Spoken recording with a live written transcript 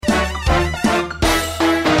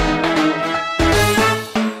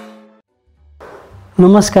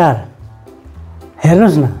नमस्कार।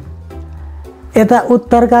 हेर्नुहोस् न, यता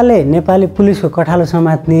उत्तरकाले नेपाली पुलिसको कठालो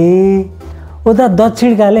समात्ने, उता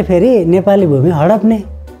दक्षिणकाले फेरि नेपाली भूमि हडप्ने,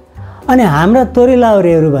 अनि हाम्रा तोरी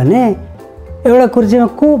लाउरेहरू भने एउटा कुर्सीमा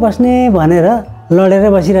को बस्ने भनेर लडेर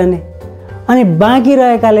बसिरहने, अनि बाँकी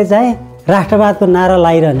रहेकाले चाहिँ राष्ट्रवादको नारा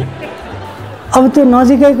लाइरहने। अब त्यो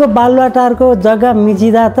नजिकैको बालुवाटारको जग्गा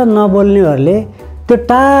मिचिँदा त नबोल्नेहरूले त्यो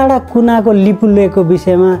टाढा कुनाको लिपुलेको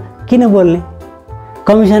विषयमा किन बोल्ने?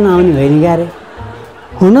 कमिसन आउने होइन क्यारे?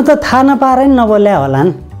 हुन त थाहा नपाएर नि नबोल्या होलान्।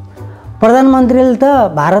 प्रधानमन्त्रीले त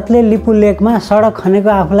भारतले लिपुलेकमा सडक खनेको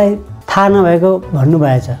आफूलाई थाहा नभएको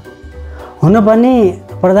भन्नुभएछ। हुन पनि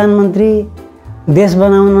प्रधानमन्त्री देश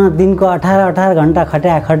बनाउन दिनको 18 घण्टा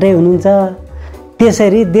खटे हुनुहुन्छ।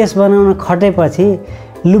 त्यसरी देश बनाउन खटेपछि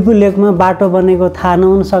लिपुलेकमा बाटो बनेको थाहा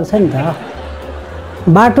नहुन सक्छ नि त।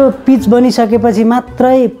 बाटो पिच बनिसकेपछि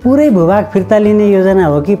मात्रै पुरै भूभाग फिर्ता लिने योजना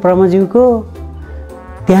हो कि प्रमज्यूको?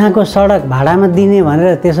 त्यहाँको सडक भाडामा दिने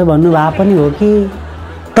भनेर त्यसो भन्नुभए पनि हो कि?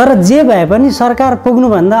 तर जे भए पनि सरकार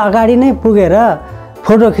पुग्नुभन्दा अगाडि नै पुगेर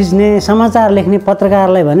फोटो खिच्ने, समाचार लेख्ने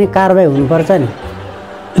पत्रकारलाई भने कारबाही हुनुपर्छ नि।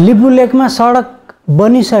 लिपुलेकमा सडक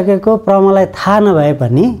बनिसकेको प्रमलाई थाहा नभए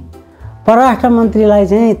पनि परराष्ट्र मन्त्रीलाई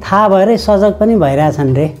चाहिँ थाहा भएरै सजग पनि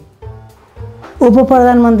भइरहेछन् रे। उप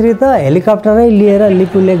प्रधानमन्त्री त हेलिकप्टरै लिएर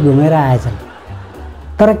लिपुलेक घुमेर आएछन्,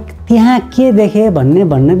 तर त्यहाँ के देखे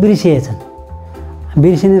भन्न बिर्सिएछन्।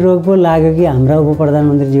 बिर्सिने रोग पो लाग्यो कि हाम्रा उप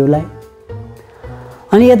प्रधानमन्त्रीज्यूलाई?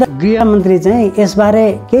 अनि यता गृहमन्त्री चाहिँ यसबारे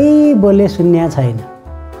केही बोले सुन्या छैन।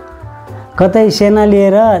 कतै सेना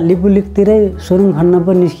लिएर लिपुलेकतिरै सुरुङ खन्न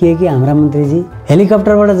पो निस्किए कि हाम्रा मन्त्रीजी?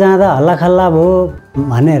 हेलिकप्टरबाट जाँदा हल्लाखल्ला भयो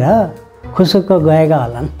भनेर खुसुक्क गएका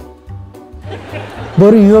होलान्।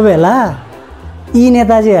 बरु यो बेला यी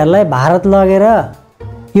नेताजीहरूलाई भारत लगेर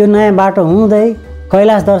यो नयाँ बाटो हुँदै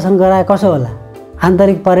कैलाश दर्शन गराए कसो होला?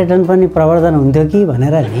 आन्तरिक पर्यटन पनि प्रवर्धन हुन्थ्यो कि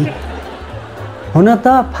भनेर नि। हुन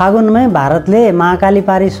त फागुनमै भारतले महाकाली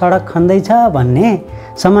पारी सडक खन्दैछ भन्ने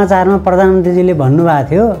समाचारमा प्रधानमन्त्रीजीले भन्नुभएको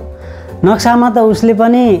थियो। नक्सामा त उसले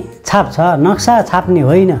पनि छाप्छ, नक्सा छाप्ने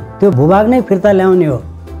होइन, त्यो भूभाग नै फिर्ता ल्याउने हो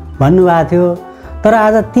भन्नुभएको थियो। तर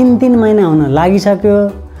आज 3 महिना हुन लागिसक्यो।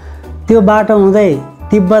 त्यो बाटो हुँदै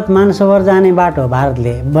तिब्बत मानसरोवर जाने बाटो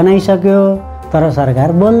भारतले बनाइसक्यो, तर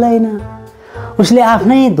सरकार बोल्दैन। उसले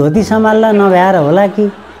आफ्नै धोती सम्हाल्न नभ्याएर होला कि?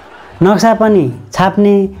 नक्सा पनि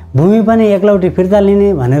छाप्ने, भूमि पनि एकलौटी फिर्ता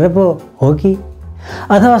लिने भनेर पो हो कि?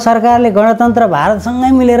 अथवा सरकारले गणतन्त्र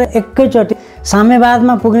भारतसँगै मिलेर एकैचोटि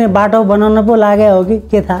साम्यवादमा पुग्ने बाटो बनाउन पो लागे हो कि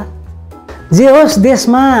के थाहा? जे होस्,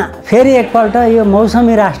 देशमा फेरि एकपल्ट यो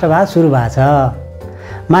मौसमी राष्ट्रवाद सुरु भएको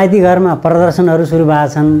छ। माइती घरमा प्रदर्शनहरू सुरु भएको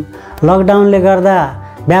छन्। लकडाउनले गर्दा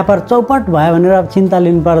व्यापार चौपट भयो भनेर अब चिन्ता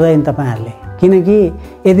लिनु पर्दैन तपाईँहरूले, किनकि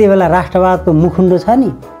यति बेला राष्ट्रवादको मुखुन्डो छ नि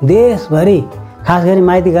देशभरि। खास गरी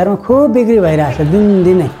माइती घरमा खुब बिक्री भइरहेछ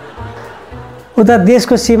दिनदिनै। उता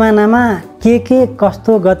देशको सिमानामा के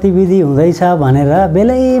कस्तो गतिविधि हुँदैछ भनेर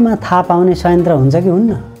बेलैमा थाहा पाउने संयन्त्र हुन्छ कि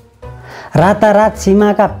हुन्न? रातारात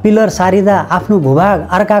सीमाका पिलर सारिँदा, आफ्नो भूभाग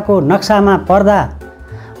अर्काको नक्सामा पर्दा,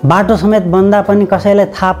 बाटो समेत बन्दा पनि कसैलाई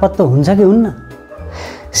थाहा पत्तो हुन्छ कि हुन्न?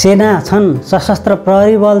 सेना छन्, सशस्त्र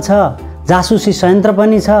प्रहरी बल छ, जासुसी संयन्त्र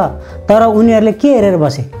पनि छ, तर उनीहरूले के हेरेर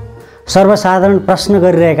बसे? सर्वसाधारण प्रश्न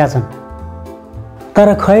गरिरहेका छन्।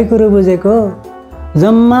 तर खै कुरो बुझेको,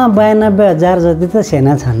 जम्मा 92,000 जति त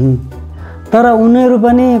सेना छन्, तर उनीहरू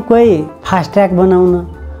पनि कोही फास्ट ट्र्याक बनाउन,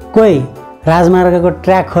 कोही राजमार्गको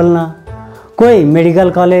ट्र्याक खोल्न, कोही मेडिकल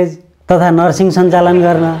कलेज तथा नर्सिङ सञ्चालन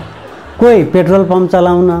गर्न, कोही पेट्रोल पम्प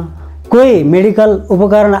चलाउन, कोही मेडिकल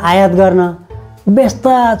उपकरण आयात गर्न व्यस्त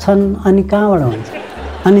छन्। अनि कहाँबाट हुन्छ?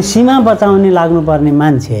 अनि सीमा बचाउने लाग्नुपर्ने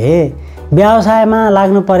मान्छे व्यवसायमा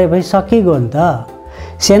लाग्नु परेपछि सकिगयो नि त।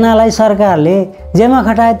 सेनालाई सरकारले जेमा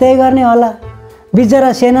खटाए त्यही गर्ने होला।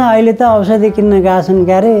 बिचरा सेना अहिले त औषधि किन्न गएका छन्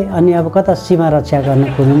क्यारे, अनि अब कता सीमा रक्षा गर्न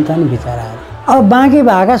पुग्नु त नि बिचराहरू। अब बाँकी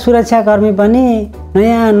भएका सुरक्षाकर्मी पनि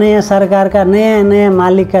नयाँ सरकारका नयाँ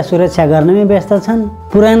मालिकका सुरक्षा गर्नमै व्यस्त छन्।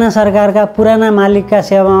 पुराना सरकारका पुराना मालिकका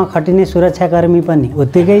सेवामा खटिने सुरक्षाकर्मी पनि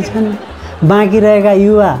उत्तिकै छन्। बाँकी रहेका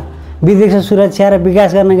युवा विदेश सुरक्षा र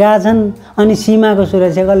विकास गर्न गएका छन्, अनि सीमाको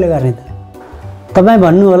सुरक्षा कसले गर्ने त? तपाईँ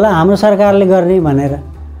भन्नुहोला हाम्रो सरकारले गर्ने भनेर।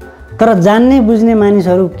 तर जान्ने बुझ्ने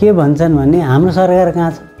मानिसहरू के भन्छन् भने हाम्रो सरकार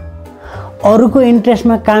कहाँ छ? अरूको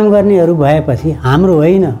इन्ट्रेस्टमा काम गर्नेहरू भएपछि हाम्रो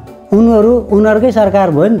होइन, उनीहरूकै सरकार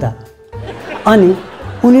भयो नि त। अनि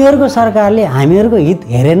उनीहरूको सरकारले हामीहरूको हित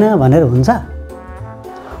हेरेन भनेर हुन्छ?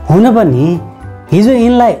 हुन पनि हिजो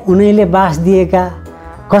यिनलाई उनीले बास दिएका,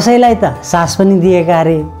 कसैलाई त सास पनि दिएका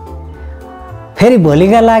अरे, फेरि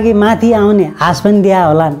भोलिका लागि माथि आउने आश पनि दिए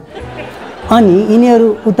होलान्। अनि यिनीहरू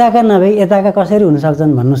उताका नभए यताका कसरी हुन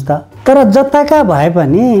सक्छन् भन्नुस् त। तर जताका भए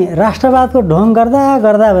पनि राष्ट्रवादको ढोङ गर्दा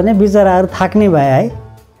गर्दा भने बिचराहरू थाक्ने भए है।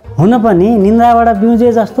 हुन पनि निन्द्राबाट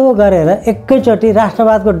बिउजे जस्तो गरेर एकैचोटि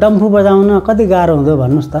राष्ट्रवादको डम्फु बजाउन कति गाह्रो हुँदो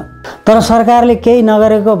भन्नुस् त। तर सरकारले केही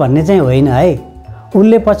नगरेको भन्ने चाहिँ होइन है।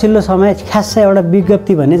 उसले पछिल्लो समय खासै एउटा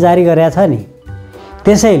विज्ञप्ति भन्ने जारी गरेका छ नि।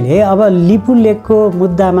 त्यसैले अब लिपु लेकको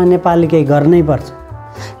मुद्दामा नेपालले केही गर्नै पर्छ।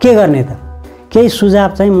 के गर्ने त? केही सुझाव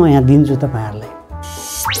चाहिँ म यहाँ दिन्छु तपाईँहरूलाई।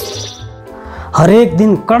 हरेक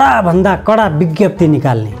दिन कडाभन्दा कडा विज्ञप्ति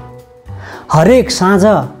निकाल्ने, हरेक साँझ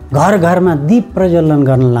घर घरमा दीप प्रज्वलन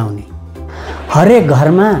गर्न लाउने, हरेक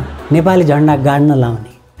घरमा नेपाली झन्डा गाड्न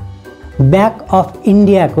लाउने, ब्याक अफ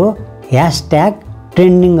इन्डियाको ह्यासट्याग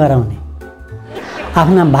ट्रेन्डिङ गराउने,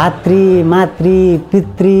 आफ्ना भातृ मातृ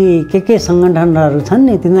पितृ के सङ्गठनहरू छन्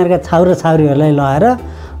नि तिनीहरूका छाउरा छाउरीहरूलाई लगाएर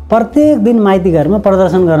प्रत्येक दिन माइती घरमा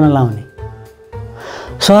प्रदर्शन गर्न लाउने,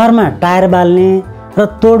 सहरमा टायर बाल्ने र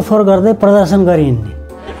तोडफोड गर्दै प्रदर्शन गरिहिँड्ने,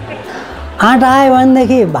 आँट आयो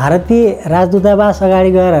भनेदेखि भारतीय राजदूतावास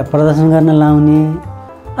अगाडि गएर प्रदर्शन गर्न लाउने,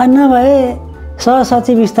 अनि नभए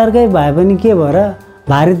सहसचिव स्तरकै भए पनि के भयो र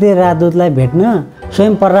भारतीय राजदूतलाई भेट्न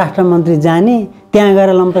स्वयं परराष्ट्र मन्त्री जाने, त्यहाँ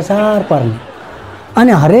गएर लम्पसार पर्ने,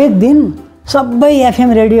 अनि हरेक दिन सबै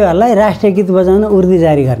एफएम रेडियोहरूलाई राष्ट्रिय गीत बजाउन उर्दी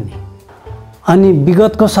जारी गर्ने, अनि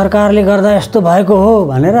विगतको सरकारले गर्दा यस्तो भएको हो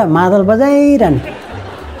भनेर मादल बजाइरहने,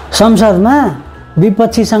 संसदमा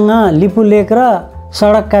विपक्षीसँग लिपु लेक र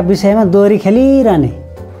सडकका विषयमा दोहोरी खेलिरहने।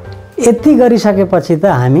 यति गरिसकेपछि त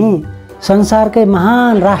हामी संसारकै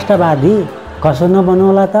महान राष्ट्रवादी कसो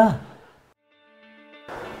नबनौला त।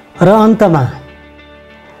 र अन्तमा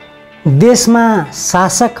देशमा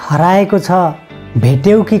शासक हराएको छ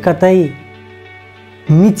भेट्यौ कि कतै,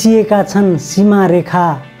 मिचिएका छन् सीमा रेखा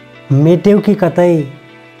मेट्यौ कि कतै,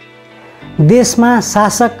 देशमा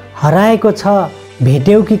शासक हराएको छ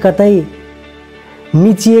भेट्यौ कि कतै,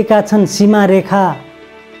 मिचिएका छन् सीमा रेखा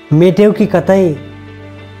मेट्यौ कि कतै,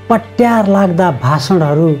 पट्यार लाग्दा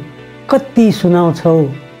भाषणहरू कति सुनाउँछौ,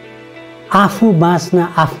 आफू बाँच्न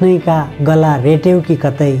आफ्नैका गला रेट्यौ कि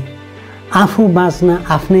कतै, आफू बाँच्न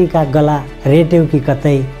आफ्नैका गला रेट्यौ कि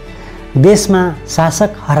कतै, देशमा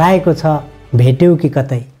शासक हराएको छ भेट्यौ कि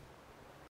कतै।